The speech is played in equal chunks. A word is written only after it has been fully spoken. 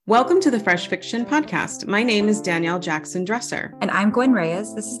Welcome to the Fresh Fiction Podcast. My name is Danielle Jackson Dresser. And I'm Gwen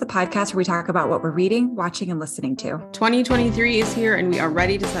Reyes. This is the podcast where we talk about what we're reading, watching, and listening to. 2023 is here and we are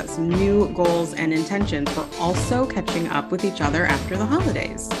ready to set some new goals and intentions. We're also catching up with each other after the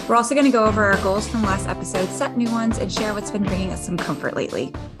holidays. We're also going to go over our goals from last episode, set new ones, and share what's been bringing us some comfort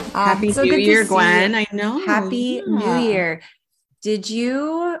lately. Happy New Year, Gwen. I know. Happy New Year. Did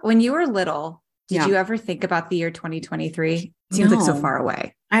you, when you were little, did you ever think about the year 2023? Seems like so far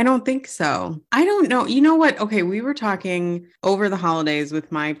away. I don't think so. I don't know. You know what? Okay, we were talking over the holidays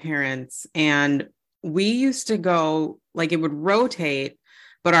with my parents and we used to go, like it would rotate,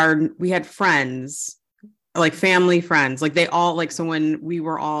 but we had friends, like family friends, like they all like, so when we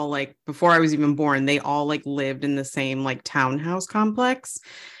were all like, before I was even born, they all like lived in the same like townhouse complex.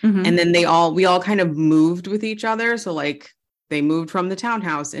 Mm-hmm. And then we all kind of moved with each other. So like, they moved from the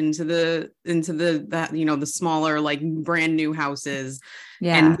townhouse into the the smaller, like brand new houses.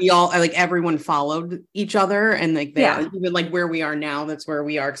 Yeah. And we all like everyone followed each other. And like even like where we are now, that's where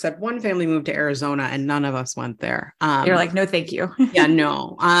we are, except one family moved to Arizona and none of us went there. You're like, no, thank you. Yeah,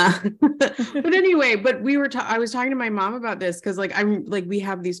 no. But anyway, but I was talking to my mom about this because like we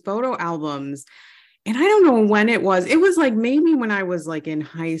have these photo albums. And I don't know when it was like maybe when I was like in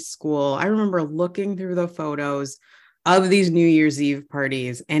high school. I remember looking through the photos of these New Year's Eve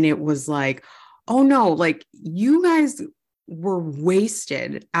parties. And it was like, oh no, like you guys were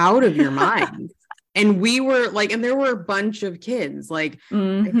wasted out of your minds. And we were like, and there were a bunch of kids, like,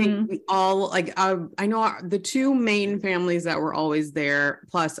 I think we all like, I know the two main families that were always there,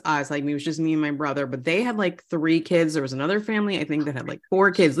 plus us, like it was just me and my brother, but they had like 3 kids. There was another family, I think that had like 4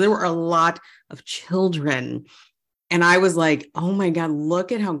 kids. There were a lot of children. And I was like, oh my God,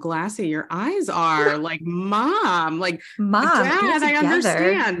 look at how glassy your eyes are. Like, Mom, Dad, I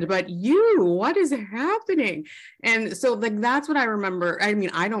understand, but what is happening? And so like, that's what I remember. I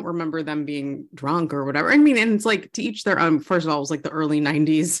mean, I don't remember them being drunk or whatever. I mean, and it's like to each their own. First of all, it was like the early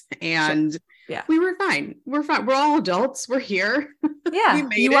 90s and we were fine. We're fine. We're all adults. We're here. Yeah.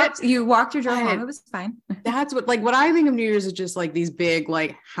 You walked your drive home. It was fine. That's what I think of New Year's is just like these big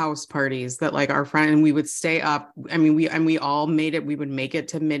like house parties that like our friend and we would stay up. I mean, we all made it. We would make it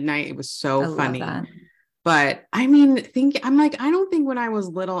to midnight. It was so funny. But I mean, I don't think when I was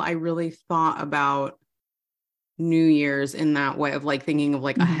little, I really thought about New Year's in that way of like thinking of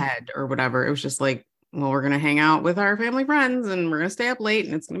like ahead or whatever. It was just like, well, we're going to hang out with our family friends and we're going to stay up late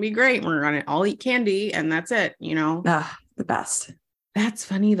and it's going to be great. We're going to all eat candy and that's it, the best. That's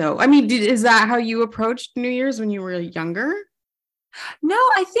funny though. I mean, is that how you approached New Year's when you were younger? No,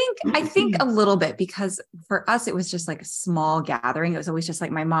 I think a little bit because for us, it was just like a small gathering. It was always just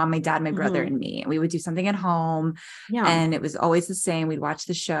like my mom, my dad, my brother, and me. And we would do something at home and it was always the same. We'd watch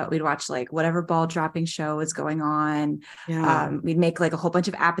the show. We'd watch like whatever ball dropping show was going on. Yeah. We'd make like a whole bunch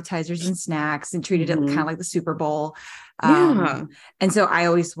of appetizers and snacks and treated it kind of like the Super Bowl. And so I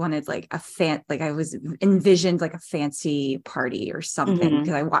always wanted like I was envisioned like a fancy party or something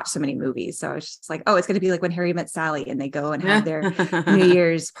because I watched so many movies. So I was just like, oh, it's going to be like When Harry Met Sally and they go and have their New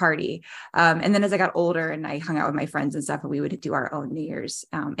Year's party. And then as I got older and I hung out with my friends and stuff and we would do our own New Year's.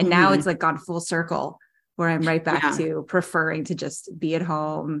 And now it's like gone full circle where I'm right back to preferring to just be at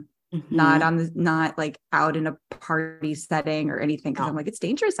home, not like out in a party setting or anything. Cause I'm like, it's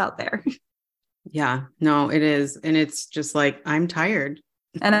dangerous out there. Yeah, no, it is. And it's just like, I'm tired.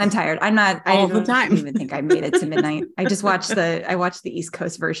 And I'm tired. I'm not all the time. I don't even think I made it to midnight. I watched the East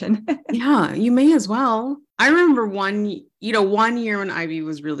Coast version. Yeah, you may as well. I remember one year when Ivy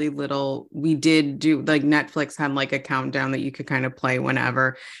was really little, we did do like Netflix had like a countdown that you could kind of play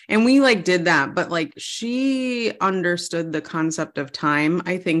whenever. And we like did that, but like she understood the concept of time,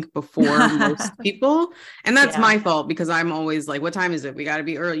 I think, before most people. And that's my fault because I'm always like, what time is it? We got to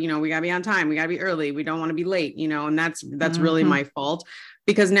be early, we got to be on time. We got to be early. We don't want to be late, and that's really my fault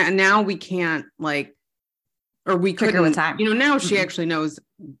because now we can't like, or we couldn't with time. Now she actually knows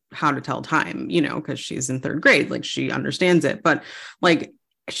how to tell time, because she's in 3rd grade, like she understands it. But like,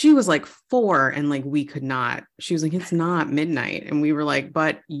 she was like 4 and like, we could not, she was like, it's not midnight. And we were like,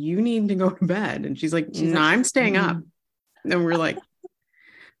 but you need to go to bed. And she's like, no, I'm staying up. And we're like,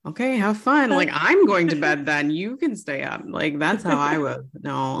 okay, have fun. Like, I'm going to bed then. You can stay up. Like, that's how I was.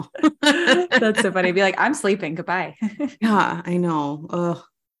 No. That's so funny. Be like, I'm sleeping. Goodbye. Yeah, I know. Ugh.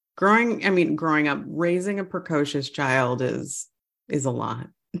 Growing up, raising a precocious child is a lot.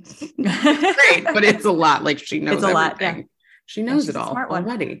 Great, but it's a lot. Like she knows everything. Lot, yeah. She knows it all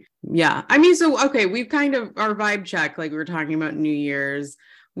already. Yeah. I mean, so, okay, we've kind of our vibe check, like we were talking about New Year's.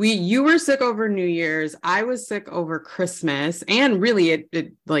 You were sick over New Year's. I was sick over Christmas. And really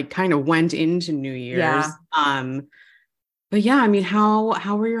it like kind of went into New Year's. Yeah. But yeah, I mean, how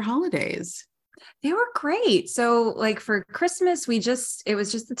were your holidays? They were great. So like for Christmas, it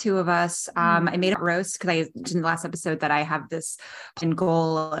was just the two of us. I made a roast because I mentioned in the last episode that I have this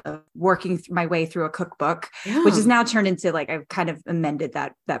goal of working my way through a cookbook, which is now turned into like, I've kind of amended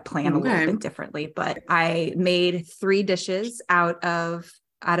that plan a little bit differently, but I made 3 dishes out of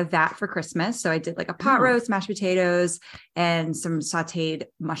that for Christmas. So I did like a pot roast, mashed potatoes, and some sauteed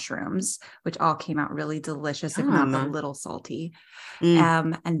mushrooms, which all came out really delicious, if not a little salty.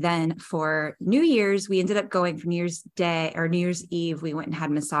 And then for New Year's, we ended up going for New Year's Day or New Year's Eve. We went and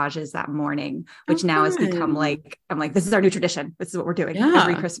had massages that morning, which now has become like, I'm like, this is our new tradition. This is what we're doing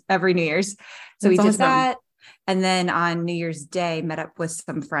every New Year's. So we did that. And then on New Year's Day, met up with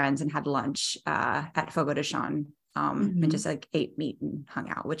some friends and had lunch at Fogo de Chão. And just like ate meat and hung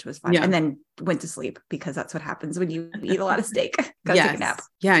out, which was fun. And then went to sleep because that's what happens when you eat a lot of steak. Go take a nap.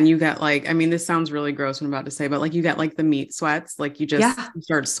 Yeah. And you get like, I mean, this sounds really gross what I'm about to say, but like you get like the meat sweats, like you just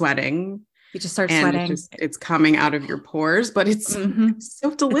start sweating. You just start sweating. It's coming out of your pores, but it's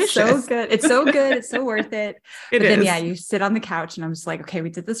so delicious. It's so good. It's so good. It's so worth it. Then you sit on the couch and I'm just like, okay, we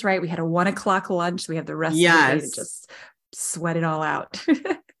did this right. We had a 1 o'clock lunch. We have the rest of the day to just sweat it all out.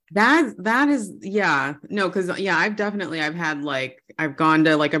 That is, no, because I've gone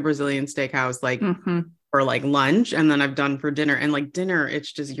to like a Brazilian steakhouse, like for like lunch, and then I've done for dinner, and like dinner,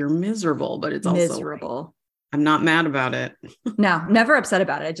 it's just, you're miserable, but it's also miserable. Like, I'm not mad about it. No, never upset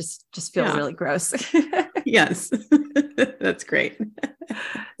about it. I just feel really gross. Yes. That's great.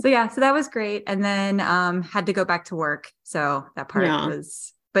 So that was great. And then had to go back to work. So that part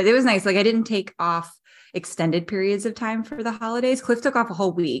but it was nice. Like I didn't take off extended periods of time for the holidays. Cliff took off a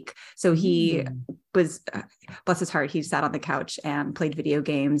whole week. So he was, bless his heart, he sat on the couch and played video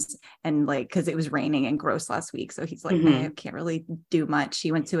games, and like, cause it was raining and gross last week. So he's like, I can't really do much.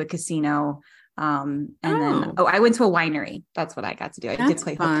 He went to a casino. Then I went to a winery. That's what I got to do. I did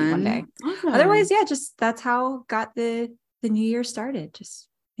play hooky one day. Otherwise, just that's how got the new year started. Just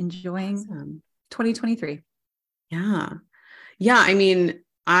enjoying 2023. Yeah. I mean,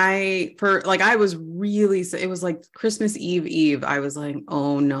 it was like Christmas Eve. I was like,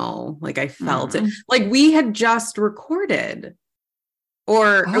 oh no, like I felt it. Like we had just recorded,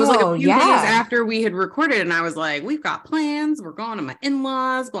 or it was like a few days after we had recorded. And I was like, we've got plans. We're going to my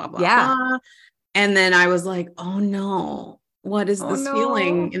in-laws, blah, blah, blah. And then I was like, oh no, what is this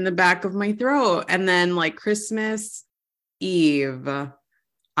feeling in the back of my throat? And then like Christmas Eve,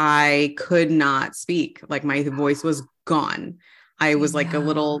 I could not speak. Like my voice was gone. I was like a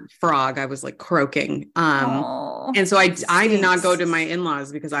little frog. I was like croaking. And so I did not go to my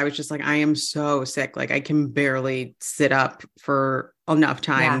in-laws because I was just like, I am so sick. Like I can barely sit up for enough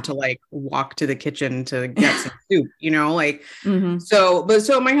time to like walk to the kitchen to get some soup, like,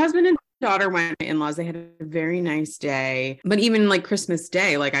 so my husband and daughter went to in-laws. They had a very nice day, but even like Christmas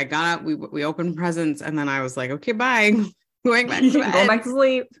Day, like I got up, we opened presents, and then I was like, okay, bye. Going back to bed. Go back to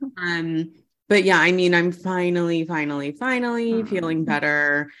sleep. But yeah, I mean, I'm finally feeling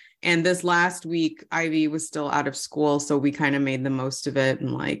better. And this last week, Ivy was still out of school. So we kind of made the most of it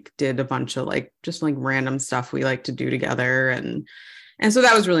and like did a bunch of like, just like random stuff we like to do together. And so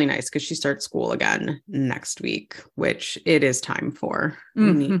that was really nice because she starts school again next week, which it is time for. We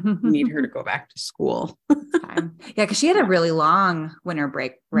need her to go back to school. Yeah, because she had a really long winter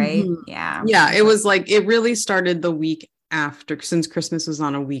break, right? Yeah. Yeah, it was like, it really started the week after, since Christmas was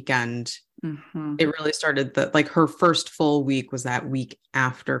on a weekend. It really started her first full week was that week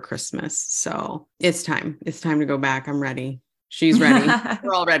after Christmas. So it's time to go back. I'm ready. She's ready.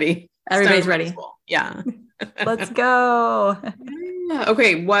 We're all ready. Everybody's ready. Yeah. Let's go.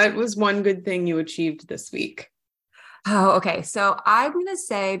 Okay. What was one good thing you achieved this week? Oh, okay. So I'm going to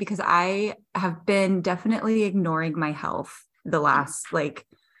say, because I have been definitely ignoring my health the last, it's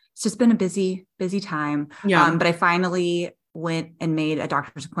just been a busy time. Yeah. But I finally went and made a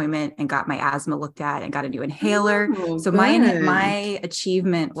doctor's appointment and got my asthma looked at and got a new inhaler. So good. my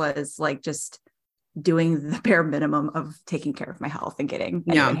achievement was like just doing the bare minimum of taking care of my health and getting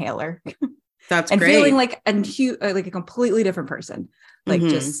a new inhaler. That's and great. Feeling like a completely different person,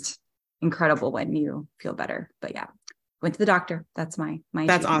 just incredible when you feel better. But yeah, went to the doctor. That's my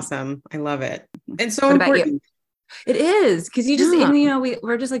that's achievement. Awesome. I love it. And so important. It is, because you just, and,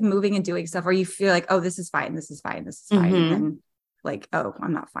 we're just like moving and doing stuff where you feel like, oh, this is fine. And then like, oh,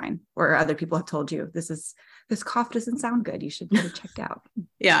 I'm not fine. Or other people have told you this cough doesn't sound good. You should get it checked out.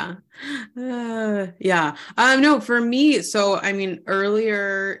 Yeah. No, for me. So, I mean,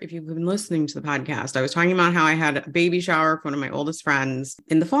 earlier, if you've been listening to the podcast, I was talking about how I had a baby shower for one of my oldest friends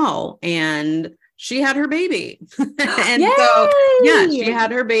in the fall, and she had her baby. And Yay! so, yeah, she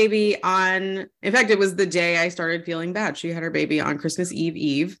had her baby in fact, it was the day I started feeling bad. She had her baby on Christmas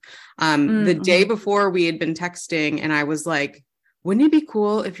Eve. The day before we had been texting and I was like, wouldn't it be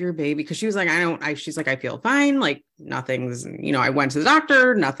cool if your baby, because she was like, she's like, I feel fine. Like nothing's, I went to the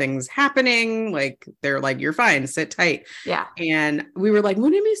doctor, nothing's happening. Like, they're like, you're fine, sit tight. Yeah. And we were like,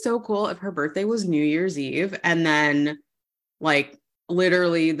 wouldn't it be so cool if her birthday was New Year's Eve? And then like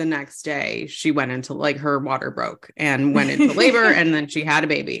literally the next day she went into like her water broke and went into labor and then she had a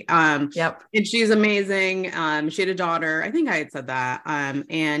baby. Yep. And she's amazing. She had a daughter. I think I had said that.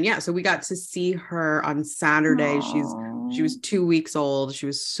 And yeah, so we got to see her on Saturday. Aww. She was 2 weeks old. She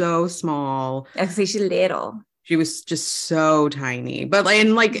was so small. Actually, she's little. She was just so tiny, but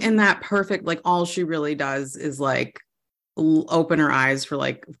like in that perfect, like all she really does is like open her eyes for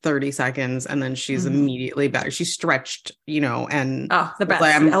like 30 seconds and then she's immediately back. She's stretched, and the best.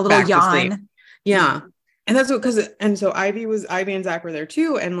 Like, a little yawn. Yeah. And that's what, so Ivy and Zach were there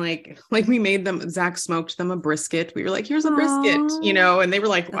too. And like we made them, Zach smoked them a brisket. We were like, here's a brisket, and they were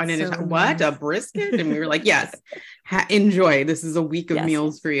like, what, nice. A brisket? And we were like, yes, enjoy. This is a week of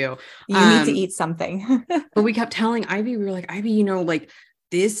meals for you. You need to eat something. But we kept telling Ivy, we were like, Ivy, like,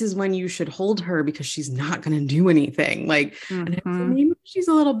 this is when you should hold her because she's not going to do anything. Like, and maybe she's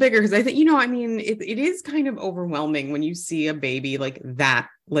a little bigger. Cause I think, it is kind of overwhelming when you see a baby like that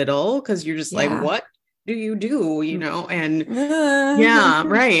little, cause you're just like, what do you do, and yeah,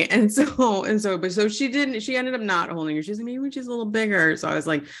 right. And so she ended up not holding her. She's like, maybe when she's a little bigger. So I was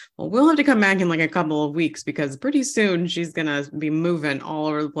like, well, we'll have to come back in like a couple of weeks because pretty soon she's going to be moving all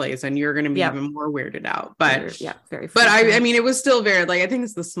over the place and you're going to be even more weirded out. But very. But I mean, it was still very, like, I think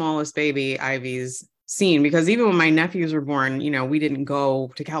it's the smallest baby Ivy's seen because even when my nephews were born, we didn't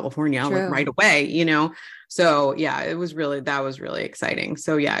go to California like right away, So yeah, that was really exciting.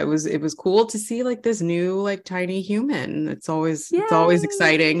 So yeah, it was cool to see like this new, like tiny human. It's always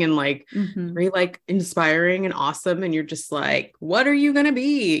exciting and like very like inspiring and awesome. And you're just like, what are you going to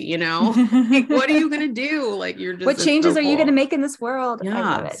be? Like, what are you going to do? Like, you're just, what changes are you going to make in this world? Yeah, I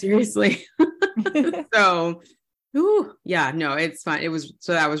love it. Seriously. So ooh, yeah, no, it's fun.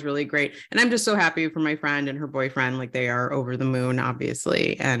 That was really great. And I'm just so happy for my friend and her boyfriend. Like they are over the moon,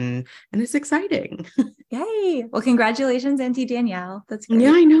 obviously. And it's exciting. Yay. Well, congratulations, Auntie Danielle. That's great.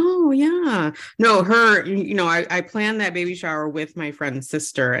 Yeah, I know. Yeah. No, her, I planned that baby shower with my friend's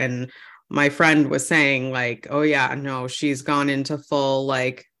sister and my friend was saying like, oh yeah, no, she's gone into full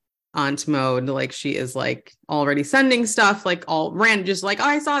like aunt mode. Like she is like already sending stuff like all random, just like, oh,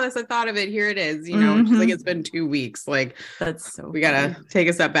 I saw this, I thought of it, here it is, she's like, it's been 2 weeks, like that's so we gotta take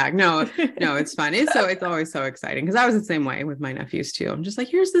a step back. No, it's fun. It's always so exciting because I was the same way with my nephews too. I'm just like,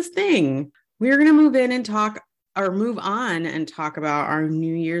 here's this thing, we're gonna move on and talk about our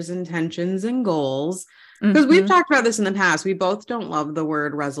New Year's intentions and goals, because we've talked about this in the past. We both don't love the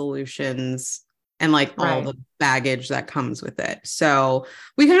word resolutions and like all the baggage that comes with it. So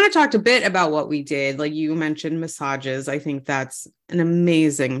we kind of talked a bit about what we did. Like you mentioned massages. I think that's an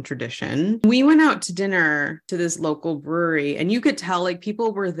amazing tradition. We went out to dinner to this local brewery and you could tell like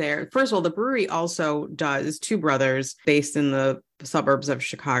people were there. First of all, the brewery also does two brothers based in the suburbs of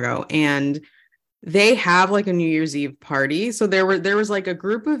Chicago, and they have like a New Year's Eve party. So there was like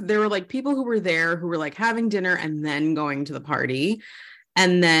there were like people who were there who were like having dinner and then going to the party.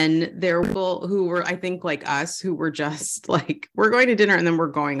 And then there were people who were, I think, like us, who were just like, we're going to dinner and then we're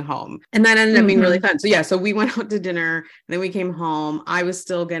going home. And that ended up being really fun. So yeah, so we went out to dinner and then we came home. I was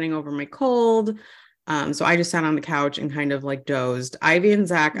still getting over my cold. So I just sat on the couch and kind of like dozed. Ivy and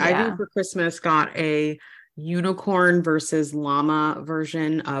Zach, Ivy for Christmas got a unicorn versus llama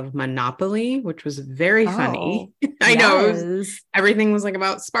version of Monopoly, which was very funny. I know everything was like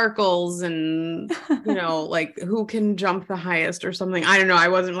about sparkles and like who can jump the highest or something. I don't know. I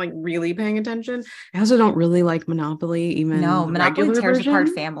wasn't like really paying attention. I also don't really like Monopoly, even Monopoly tears version. apart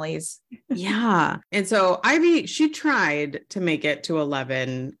families. Yeah. And so Ivy, she tried to make it to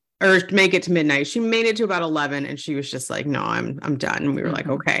 11 or make it to midnight. She made it to about 11 and she was just like, no, I'm done. And we were like,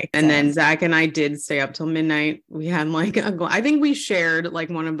 okay. And then Zach and I did stay up till midnight. We had like I think we shared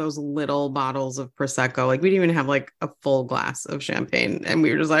like one of those little bottles of Prosecco. Like we didn't even have like a full glass of champagne. And we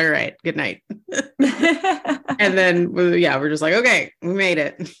were just like, all right, good night. And then, we're just like, okay, we made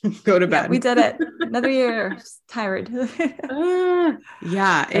it. Go to bed. We did it. Another year. Just tired.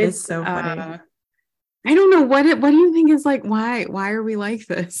 Yeah. It's so funny. I don't know. What do you think is like, why are we like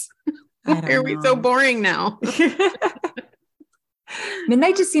this? Why are we so boring now?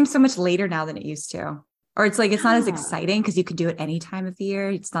 Midnight just seems so much later now than it used to. Or it's like, it's not as exciting because you can do it any time of the year.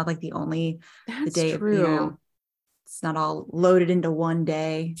 It's not like the day of the year. It's not all loaded into one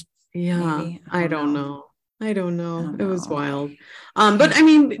day. Yeah. maybe. I don't know. I don't It was know. wild. But I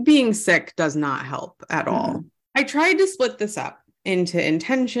mean, being sick does not help at all. Mm-mm. I tried to split this up into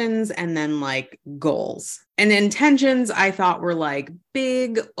intentions and then like goals. And intentions I thought were like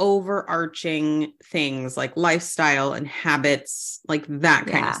big overarching things like lifestyle and habits, like that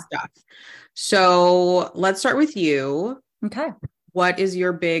kind of stuff. So let's start with you. Okay. What is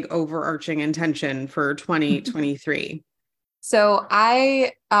your big overarching intention for 2023? So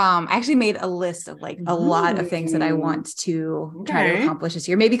I actually made a list of like a lot of things that I want to try to accomplish this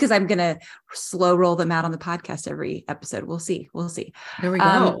year. Maybe because I'm going to slow roll them out on the podcast every episode. We'll see. There we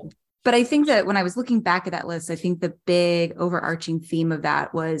go. But I think that when I was looking back at that list, I think the big overarching theme of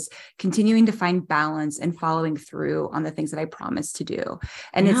that was continuing to find balance and following through on the things that I promised to do.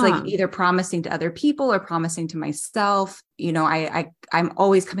 And it's like either promising to other people or promising to myself. You know, I'm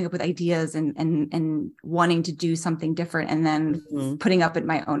always coming up with ideas and wanting to do something different, and then putting up at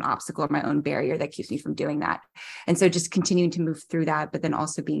my own obstacle or my own barrier that keeps me from doing that. And so just continuing to move through that, but then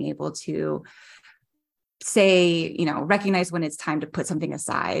also being able to say, you know, recognize when it's time to put something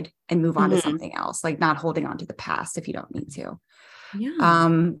aside and move on to something else, like not holding on to the past if you don't need to.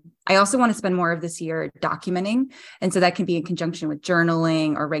 I also want to spend more of this year documenting. And so that can be in conjunction with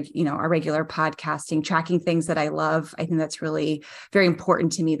journaling or, our regular podcasting, tracking things that I love. I think that's really very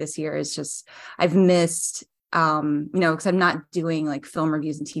important to me this year. Is just, I've missed, because I'm not doing like film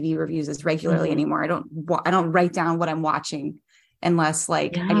reviews and TV reviews as regularly anymore. I don't write down what I'm watching unless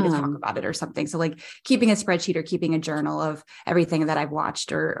like I need to talk about it or something. So like keeping a spreadsheet or keeping a journal of everything that I've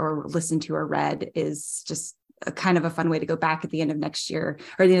watched or listened to or read is just a kind of a fun way to go back at the end of next year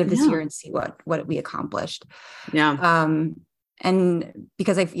or the end of this year and see what we accomplished. And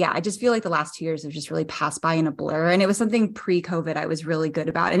because I just feel like the last 2 years have just really passed by in a blur. And it was something pre-COVID I was really good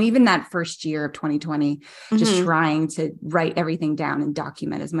about. And even that first year of 2020, just trying to write everything down and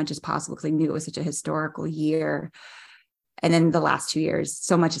document as much as possible because I knew it was such a historical year. And then the last 2 years,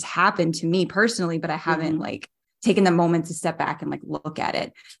 so much has happened to me personally, but I haven't like taken the moment to step back and like look at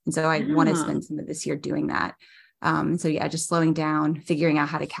it. And so I want to spend some of this year doing that. Just slowing down, figuring out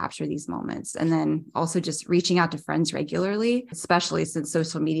how to capture these moments. And then also just reaching out to friends regularly, especially since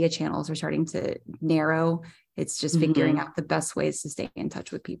social media channels are starting to narrow. It's just figuring out the best ways to stay in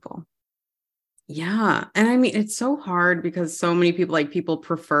touch with people. Yeah. And I mean, it's so hard because so many people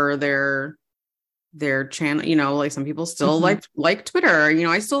prefer their channel, like some people still like Twitter,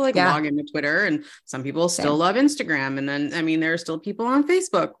 I still log into Twitter, and some people still love Instagram. And then, I mean, there are still people on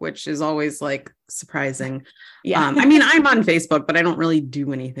Facebook, which is always like surprising. I mean, I'm on Facebook, but I don't really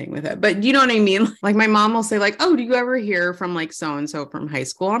do anything with it, but you know what I mean? Like my mom will say like, oh, do you ever hear from like so-and-so from high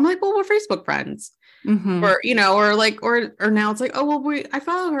school? I'm like, well, we're Facebook friends. Or, or now it's like, oh, well, I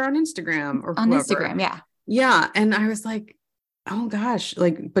follow her on Instagram or on whoever. Instagram. Yeah. Yeah. And I was like, oh gosh,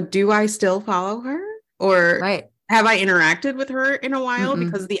 but do I still follow her, or have I interacted with her in a while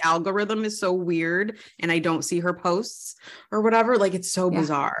because the algorithm is so weird and I don't see her posts or whatever? Like, it's so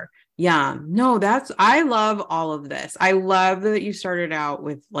bizarre. Yeah, no, I love all of this. I love that you started out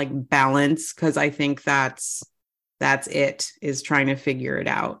with like balance, because I think that's it, is trying to figure it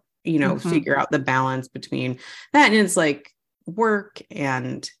out, figure out the balance between that. And it's like work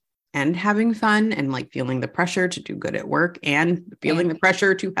and having fun and like feeling the pressure to do good at work and feeling the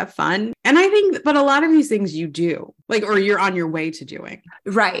pressure to have fun. And I think, but a lot of these things you do like, or you're on your way to doing.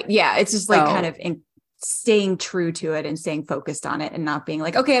 Right. Yeah. It's just like kind of staying true to it and staying focused on it and not being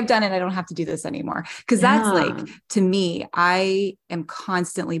like, okay, I've done it, I don't have to do this anymore. Cause that's like, to me, I am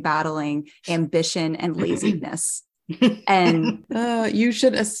constantly battling ambition and laziness. And you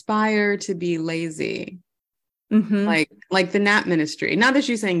should aspire to be lazy. Like the Nap Ministry. Not that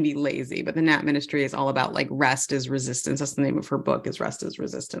she's saying be lazy, but the Nap Ministry is all about like rest is resistance. That's the name of her book, is Rest is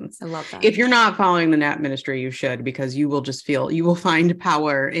Resistance. I love that. If you're not following the Nap Ministry, you should, because you will find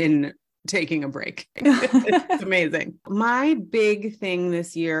power in taking a break. It's amazing. My big thing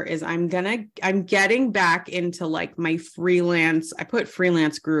this year is I'm getting back into like my freelance. I put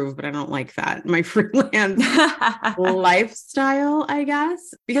freelance groove, but I don't like that. My freelance lifestyle, I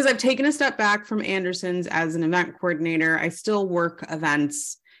guess, because I've taken a step back from Anderson's as an event coordinator. I still work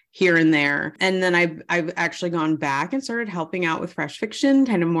events here and there. And then I've actually gone back and started helping out with Fresh Fiction,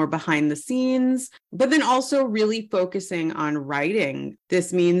 kind of more behind the scenes, but then also really focusing on writing.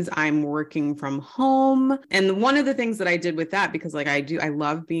 This means I'm working from home. And one of the things that I did with that, because like I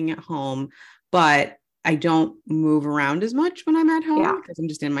love being at home, but I don't move around as much when I'm at home because I'm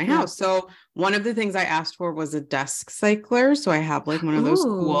just in my house. So one of the things I asked for was a desk cycler. So I have like one of those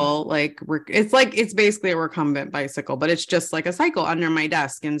cool, like, it's basically a recumbent bicycle, but it's just like a cycle under my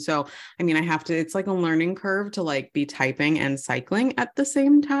desk. And so, I mean, it's like a learning curve to like be typing and cycling at the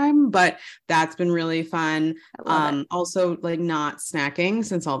same time, but that's been really fun. Also like not snacking,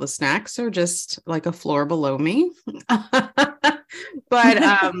 since all the snacks are just like a floor below me. But,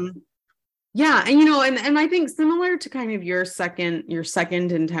 yeah. And, and I think similar to kind of your secondary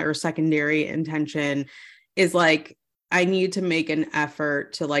intention is like, I need to make an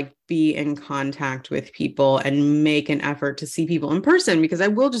effort to like be in contact with people and make an effort to see people in person, because I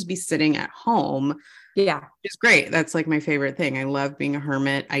will just be sitting at home. Yeah. It's great. That's like my favorite thing. I love being a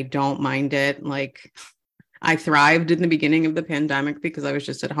hermit. I don't mind it. Like, I thrived in the beginning of the pandemic because I was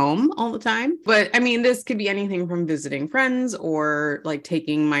just at home all the time. But I mean, this could be anything from visiting friends or like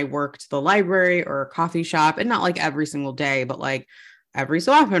taking my work to the library or a coffee shop, and not like every single day, but like every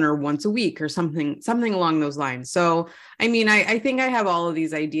so often or once a week or something along those lines. So, I mean, I think I have all of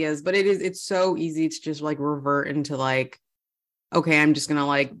these ideas, but it's so easy to just like revert into like, okay, I'm just going to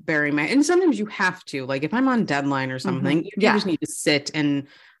like bury and sometimes you have to, like, if I'm on deadline or something, you just need to sit and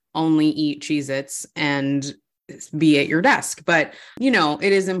only eat Cheez-Its and be at your desk. But,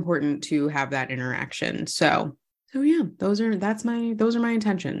 it is important to have that interaction. So yeah, those are my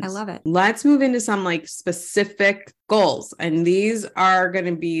intentions. I love it. Let's move into some like specific goals. And these are going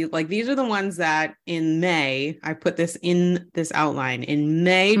to be like, these are the ones that in May, I put this in this outline. In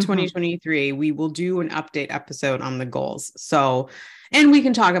May 2023, we will do an update episode on the goals. So, and we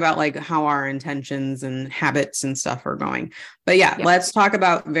can talk about like how our intentions and habits and stuff are going. But let's talk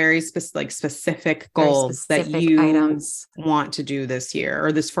about very specific goals that you want to do this year,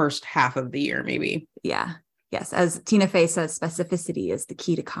 or this first half of the year, maybe. Yeah. Yes. As Tina Fey says, specificity is the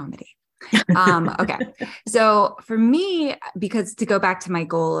key to comedy. Okay. So for me, because to go back to my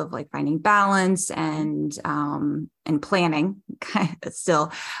goal of like finding balance and planning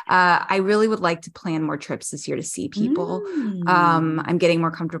still, I really would like to plan more trips this year to see people. I'm getting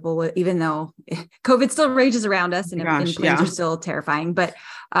more comfortable with, even though COVID still rages around us and planes are still terrifying, but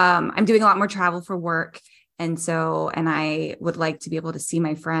I'm doing a lot more travel for work. And I would like to be able to see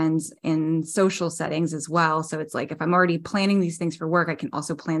my friends in social settings as well. So it's like, if I'm already planning these things for work, I can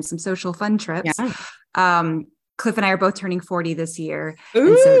also plan some social fun trips. Yeah. Cliff and I are both turning 40 this year. Ooh.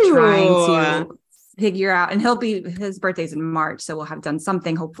 And so trying to figure out, and his birthday's in March. So we'll have done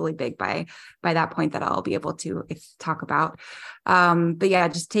something hopefully big by that point that I'll be able to talk about. But yeah,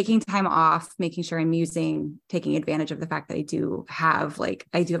 just taking time off, making sure I'm taking advantage of the fact that I do have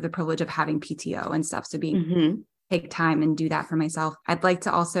the privilege of having PTO and stuff. So take time and do that for myself. I'd like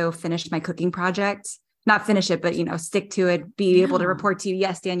to also finish my cooking project. Not finish it, but, stick to it, be able to report to you.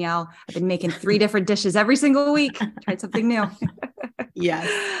 Yes, Danielle, I've been making 3 different dishes every single week. Tried something new. Yes.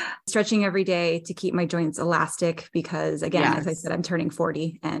 Stretching every day to keep my joints elastic because, again, as I said, I'm turning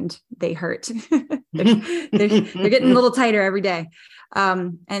 40 and they hurt. they're getting a little tighter every day.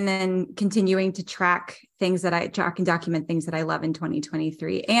 And then continuing to track and document things that I love in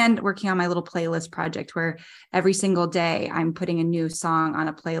 2023, and working on my little playlist project where every single day I'm putting a new song on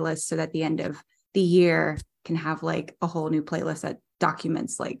a playlist so that at the end of the year can have like a whole new playlist that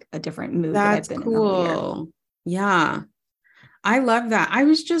documents like a different mood that I've been in the whole year. Yeah. I love that. I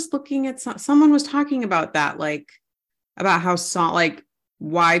was just looking at someone was talking about that, like about how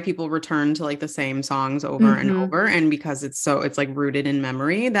why people return to like the same songs over and over. And because it's like rooted in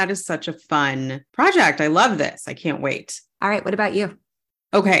memory. That is such a fun project. I love this. I can't wait. All right. What about you?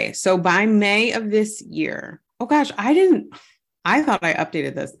 Okay. So by May of this year, oh gosh, I thought I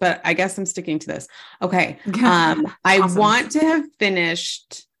updated this, but I guess I'm sticking to this. Okay. Awesome. I want to have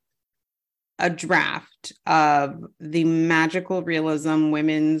finished a draft of the magical realism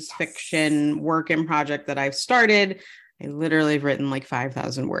women's fiction work in project that I've started. I literally have written like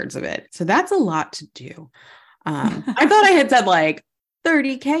 5,000 words of it. So that's a lot to do. I thought I had said like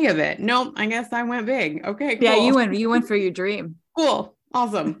 30K of it. Nope. I guess I wwent big. Okay. Cool. Yeah. You went for your dream. Cool.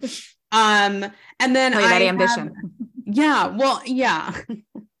 Awesome. And then that ambition. Well, yeah.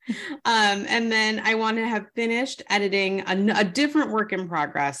 And then I want to have finished editing a different work in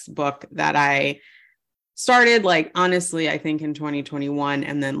progress book that I started, like, honestly, I think in 2021,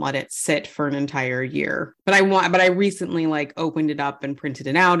 and then let it sit for an entire year. But I recently like opened it up and printed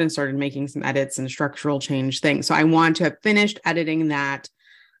it out and started making some edits and structural change things. So I want to have finished editing that,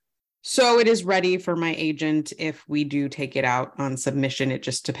 so it is ready for my agent if we do take it out on submission. It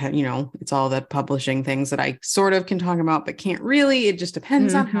just depends, it's all the publishing things that I sort of can talk about, but can't really. It just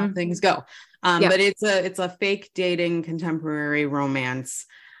depends on how things go. But it's a fake dating contemporary romance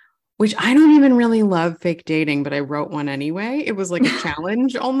which I don't even really love fake dating, but I wrote one anyway. It was like a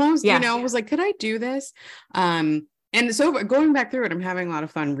challenge almost, Yeah. you know, I was like, could I do this? And so going back through it, I'm having a lot of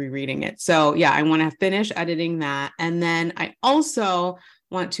fun rereading it. So yeah, I want to finish editing that. And then I also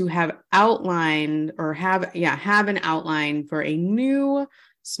want to have outlined or have an outline for a new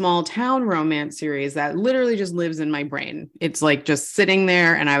small town romance series that literally just lives in my brain. It's like just sitting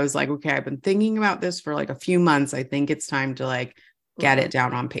there. And I was like, okay, I've been thinking about this for like a few months. I think it's time to like get it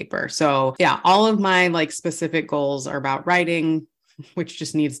down on paper. So yeah, all of my like specific goals are about writing, which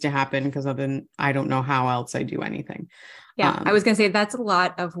just needs to happen because I don't know how else I do anything. Yeah, I was going to say that's a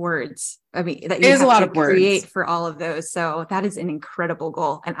lot of words. I mean, that you have a lot to of create for all of those. So that is an incredible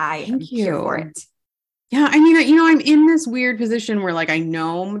goal, and I am here for it. Yeah, I mean, you know, I'm in this weird position where like I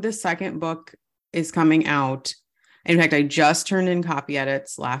know the second book is coming out. In fact, I just turned in copy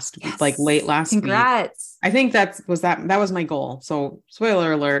edits late last week. Congrats. I think that was my goal. So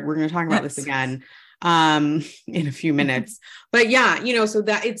spoiler alert, we're going to talk about this again in a few minutes. But yeah, you know, so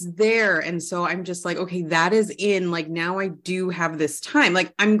that it's there. And so I'm just like, okay, that is in, like, now I do have this time.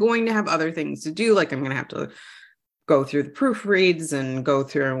 Like, I'm going to have other things to do. Like, I'm going to have to go through the proofreads and go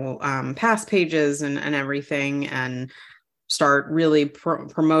through past pages and everything, and start really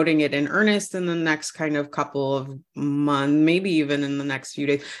promoting it in earnest in the next kind of couple of months, maybe even in the next few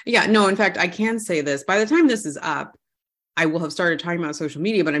days. Yeah, no, in fact, I can say this. By the time this is up, I will have started talking about social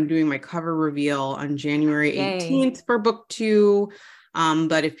media, but I'm doing my cover reveal on January 18th for book 2.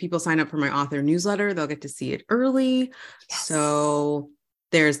 But if people sign up for my author newsletter, they'll get to see it early. Yes. So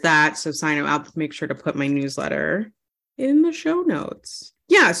there's that. So sign up. I'll make sure to put my newsletter in the show notes.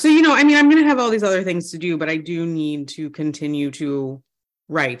 Yeah. So, you know, I mean, I'm going to have all these other things to do, but I do need to continue to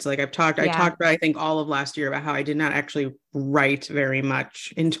write. Like I talked about, I think all of last year about how I did not actually write very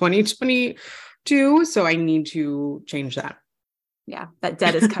much in 2022. So I need to change that. Yeah. That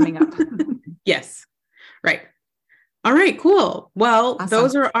debt is coming up. Yes. Right. All right, cool. Well, awesome.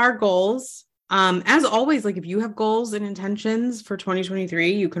 Those are our goals. As always, like if you have goals and intentions for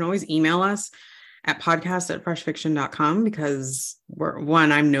 2023, you can always email us at podcast@freshfiction.com, because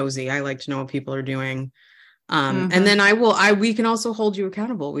I'm nosy. I like to know what people are doing. And then we can also hold you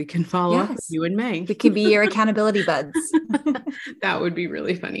accountable. We can follow up with you in May. We can be your accountability buds. That would be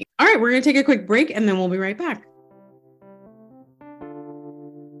really funny. All right, we're going to take a quick break and then we'll be right back.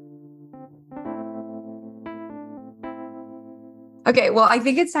 Okay, well, I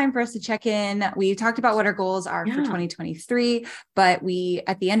think it's time for us to check in. We talked about what our goals are for 2023, but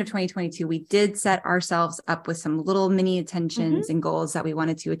at the end of 2022, we did set ourselves up with some little mini intentions and goals that we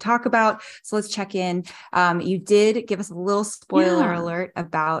wanted to talk about. So let's check in. You did give us a little spoiler alert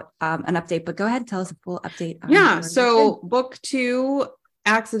about an update, but go ahead and tell us a full update. So book 2,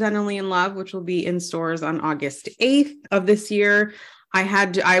 Accidentally in Love, which will be in stores on August 8th of this year.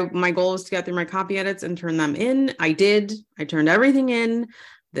 My goal was to get through my copy edits and turn them in. I did. I turned everything in.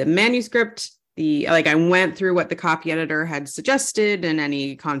 The manuscript, I went through what the copy editor had suggested and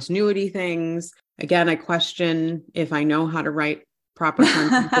any continuity things. Again, I question if I know how to write proper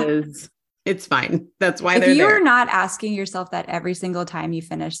sentences. It's fine. That's why they're there. If you're not asking yourself that every single time you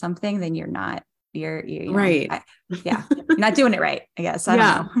finish something, then you're not. You're right. You're not doing it right, I guess. I don't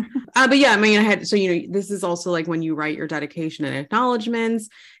know. But yeah, I mean, this is also like when you write your dedication and acknowledgements.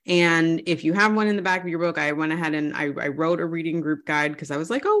 And if you have one in the back of your book, I went ahead and I wrote a reading group guide, because I was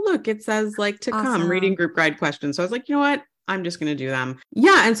like, oh, look, it says like to come reading group guide questions. So I was like, you know what? I'm just going to do them.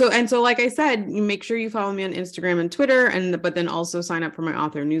 Yeah. And so, like I said, you make sure you follow me on Instagram and Twitter, but then also sign up for my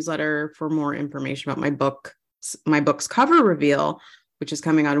author newsletter for more information about my book's cover reveal, which is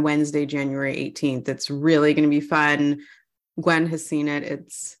coming on Wednesday, January 18th. It's really going to be fun. Gwen has seen it.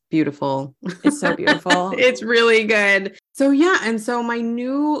 It's beautiful. It's so beautiful. It's really good. So yeah. And so my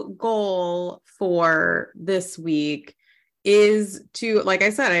new goal for this week is to, like I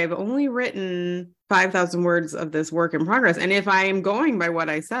said, I've only written 5,000 words of this work in progress. And if I am going by what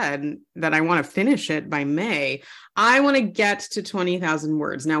I said, that I want to finish it by May, I want to get to 20,000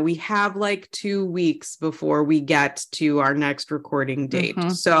 words. Now we have like 2 weeks before we get to our next recording date.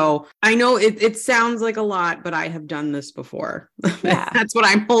 So I know it sounds like a lot, but I have done this before. Yeah. That's what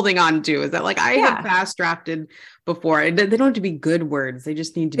I'm holding on to, is that like I have fast drafted before. They don't have to be good words. They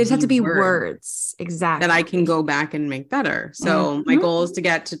just need to have to be words. Exactly. That I can go back and make better. So my goal is to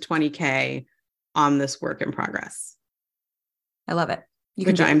get to 20K on this work in progress. I love it.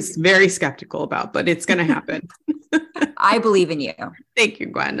 Which I'm very skeptical about, but it's going to happen. I believe in you. Thank you,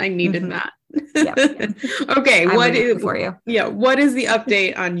 Gwen. I needed that. Yep. Okay. What is the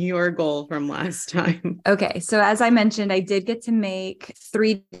update on your goal from last time? Okay. So as I mentioned, I did get to make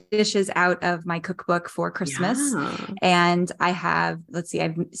 3 dishes out of my cookbook for Christmas. Yeah. And I have,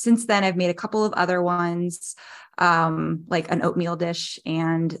 since then I've made a couple of other ones, like an oatmeal dish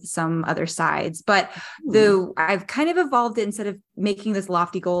and some other sides. But I've kind of evolved it, instead of making this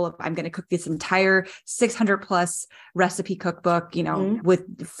lofty goal of I'm going to cook this entire 600 plus recipe cookbook,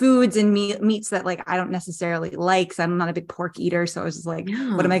 with foods and meats that like I don't necessarily like. So I'm not a big pork eater. So I was just like,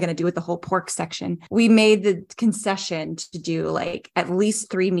 what am I going to do with the whole pork section? We made the concession to do like at least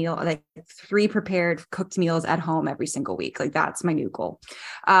 3 prepared cooked meals at home every single week. Like that's my new goal.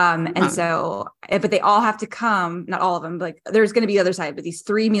 And so, but they all have to come, not all of them, but like there's going to be the other side, but these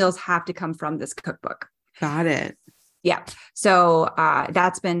 3 meals have to come from this cookbook. Got it. Yeah. So I've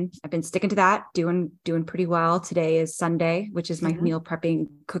been sticking to that, doing pretty well. Today is Sunday, which is my meal prepping,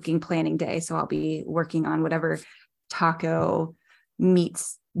 cooking, planning day. So I'll be working on whatever taco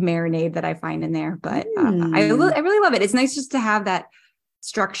meats marinade that I find in there. But I really love it. It's nice just to have that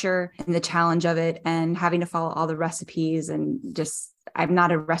structure and the challenge of it, and having to follow all the recipes, and just, I'm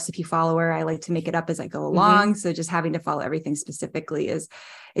not a recipe follower. I like to make it up as I go along. So just having to follow everything specifically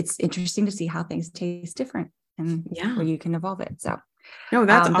it's interesting to see how things taste different, and where you can evolve it. So no,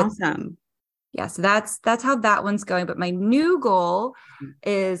 that's awesome. Yeah. So that's how that one's going. But my new goal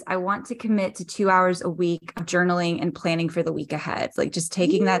is I want to commit to 2 hours a week of journaling and planning for the week ahead. Like just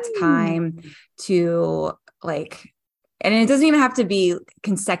taking that time to and it doesn't even have to be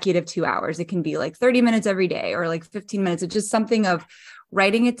consecutive 2 hours. It can be like 30 minutes every day, or like 15 minutes. It's just something of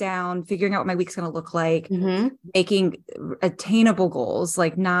writing it down, figuring out what my week's going to look like, making attainable goals,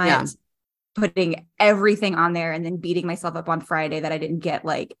 like not putting everything on there and then beating myself up on Friday that I didn't get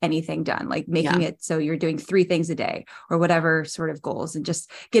like anything done, like making it so you're doing 3 things a day or whatever sort of goals, and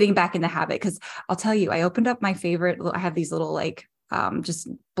just getting back in the habit. Cause I'll tell you, I opened up my favorite, I have these little just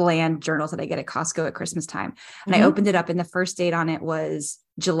bland journals that I get at Costco at Christmas time. And I opened it up, and the first date on it was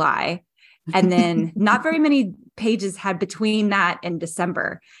July. And then not very many pages had between that and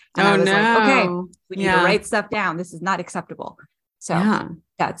December. And I was like, okay, we need to write stuff down. This is not acceptable. So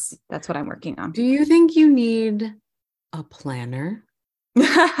that's what I'm working on. Do you think you need a planner and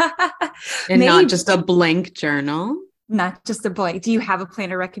Maybe. not just a blank journal? Not just a blank. Do you have a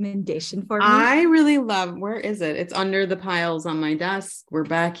planner recommendation for me? I really love, where is it? It's under the piles on my desk. We're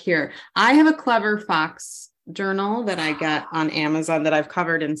back here. I have a Clever Fox journal that I get on Amazon that I've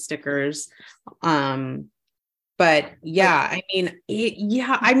covered in stickers. But I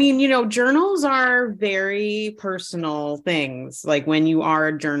mean, journals are very personal things, like when you are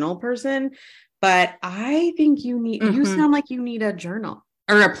a journal person, but I think you sound like you need a journal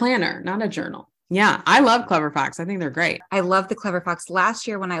or a planner, not a journal. Yeah, I love Clever Fox. I think they're great. I love the Clever Fox. Last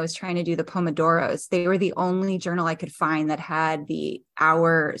year when I was trying to do the Pomodoros, they were the only journal I could find that had the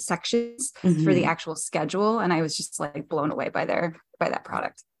hour sections for the actual schedule. And I was just like blown away by that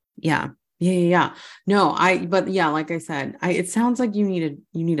product. Yeah. No, like I said, it sounds like you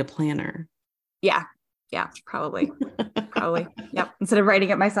need a planner. Yeah, probably. Yep. Instead of writing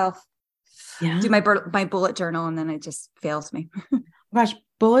it myself, do my bullet journal, and then it just fails me. Gosh,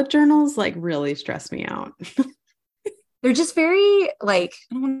 bullet journals like really stress me out. They're just very I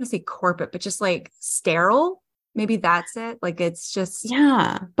don't want to say corporate, but just like sterile. Maybe that's it. Like it's just.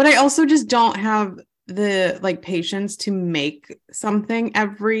 Yeah. But I also just don't have the patience to make something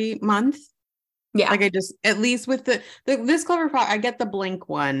every month. Yeah. Like I just, at least with this Clever Fox, I get the blank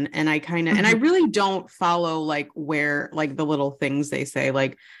one, and I kind of, and I really don't follow where the little things they say,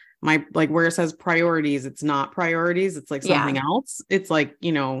 where it says priorities, it's not priorities. It's something else. It's I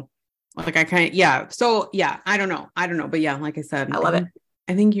kind of, So I don't know. But like I said, I love it.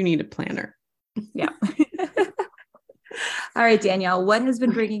 I think you need a planner. Yeah. All right, Danielle, what has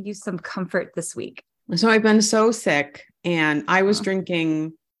been bringing you some comfort this week? So I've been so sick, and I was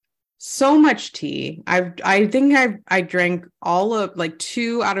drinking so much tea. I think I drank all of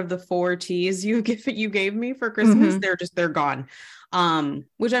 2 out of the 4 teas you gave me for Christmas. They're gone.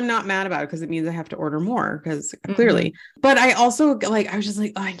 Which I'm not mad about, because it means I have to order more, because clearly, but I also I was just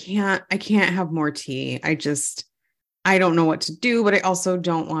like, oh, I can't have more tea. I don't know what to do, but I also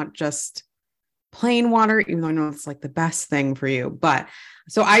don't want just plain water, even though I know it's the best thing for you. But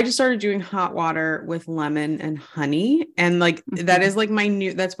so I just started doing hot water with lemon and honey. And that is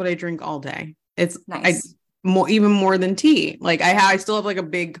that's what I drink all day. It's nice. Even more than tea. I still have a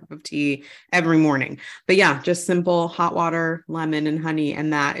big cup of tea every morning, but just simple hot water, lemon and honey.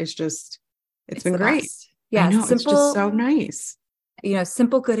 And that is just, it's been great. Best. Yeah. I know, it's just so nice.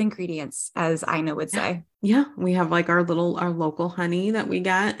 simple, good ingredients, as Ina would say. Yeah. We have like our local honey that we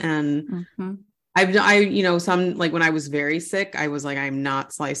get. And Mm-hmm. some, like when I was very sick, I was like, I'm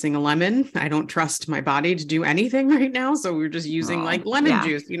not slicing a lemon. I don't trust my body to do anything right now. So we're just using like lemon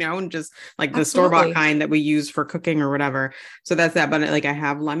juice, and just like the store-bought kind that we use for cooking or whatever. So that's that. But like I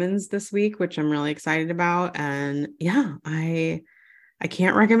have lemons this week, which I'm really excited about. And yeah, I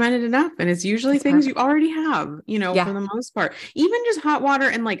can't recommend it enough. And it's usually things you already have, for the most part. Even just hot water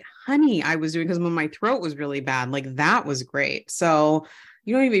and like honey I was doing, because when my throat was really bad, like that was great. So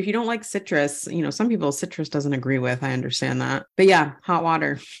if you don't like citrus, some people citrus doesn't agree with. I understand that. But yeah, hot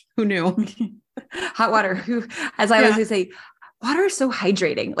water. Who knew? Hot water. As I always say, water is so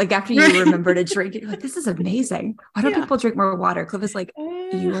hydrating. Like after you remember to drink it, you're like, this is amazing. Why don't people drink more water? Cliff is like,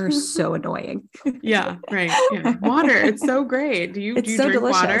 you are so annoying. Yeah, right. Yeah. Water. It's so great. Do you so drink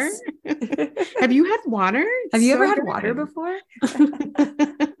delicious. Water? Have you had water? Have you ever had water before?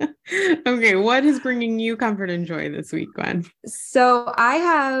 Okay. What is bringing you comfort and joy this week, Gwen? So I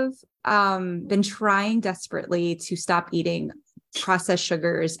have been trying desperately to stop eating processed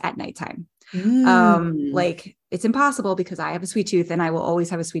sugars at nighttime. Like it's impossible because I have a sweet tooth and I will always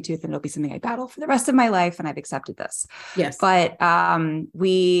have a sweet tooth, and it'll be something I battle for the rest of my life. And I've accepted this. Yes. But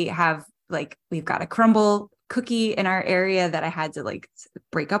we've got a crumble cookie in our area that I had to like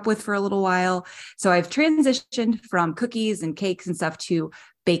break up with for a little while. So I've transitioned from cookies and cakes and stuff to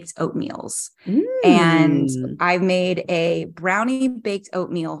baked oatmeals. And I've made a brownie baked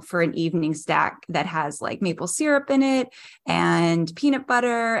oatmeal for an evening snack that has like maple syrup in it and peanut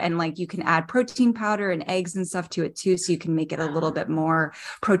butter. And like you can add protein powder and eggs and stuff to it too. So you can make it a little bit more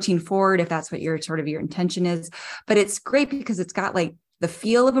protein forward if that's what your intention is. But it's great because it's got like the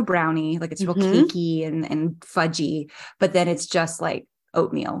feel of a brownie, like it's real cakey and fudgy, but then it's just like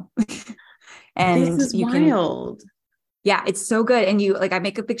oatmeal. And this is wild. Yeah, it's so good. And I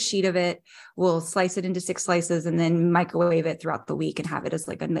make a big sheet of it. We'll slice it into 6 slices and then microwave it throughout the week and have it as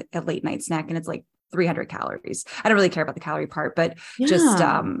like a late night snack. And it's like 300 calories. I don't really care about the calorie part, but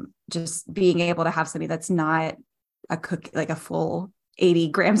just being able to have something that's not a cookie, like a full 80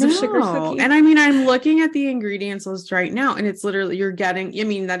 grams of sugar cookie. And I mean, I'm looking at the ingredients list right now, and it's literally, you're getting,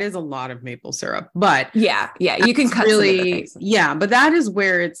 that is a lot of maple syrup, but yeah, you can cut really, but that is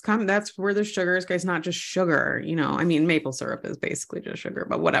where it's come. That's where the sugar is, guys, not just sugar, maple syrup is basically just sugar,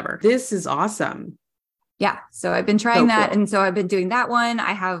 but whatever. This is awesome. Yeah. So I've been trying that. Cool. And so I've been doing that one.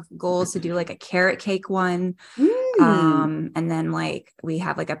 I have goals to do like a carrot cake one. And then like we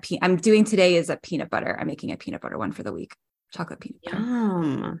have like I'm doing today is a peanut butter. I'm making a peanut butter one for the week. Chocolate peanut butter.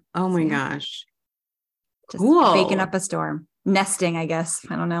 Yum. Oh my gosh. Just baking up a storm. Nesting, I guess.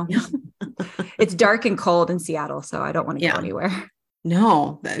 I don't know. It's dark and cold in Seattle, so I don't want to go anywhere.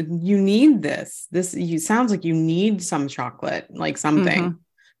 No, you need this. Sounds like you need some chocolate, like something. Mm-hmm.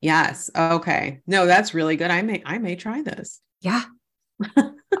 Yes. Okay. No, that's really good. I may try this. Yeah.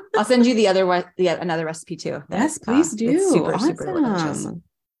 I'll send you another recipe too. Yes, please do. It's super delicious.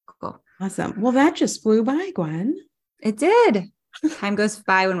 Cool. Awesome. Well, that just flew by, Gwen. It did. Time goes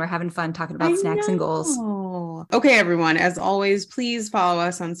by when we're having fun talking about snacks and goals. Okay, everyone. As always, please follow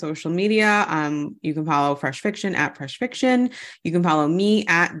us on social media. You can follow Fresh Fiction at Fresh Fiction. You can follow me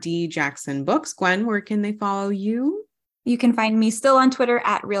at D Jackson Books. Gwen, where can they follow you? You can find me still on Twitter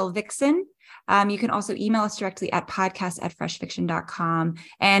at Real Vixen. You can also email us directly at podcast@freshfiction.com.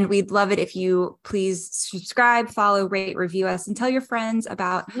 And we'd love it if you please subscribe, follow, rate, review us, and tell your friends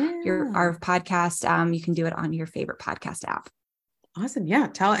about our podcast. You can do it on your favorite podcast app. Awesome. Yeah.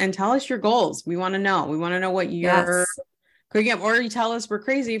 Tell us your goals. We want to know. We want to know what you're cooking up, or you tell us we're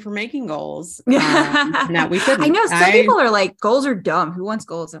crazy for making goals. No, we couldn't. I know some people are like, goals are dumb. Who wants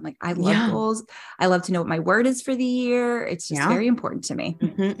goals? I'm like, I love goals. I love to know what my word is for the year. It's just very important to me.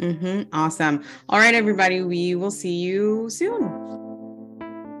 Awesome. All right, everybody. We will see you soon.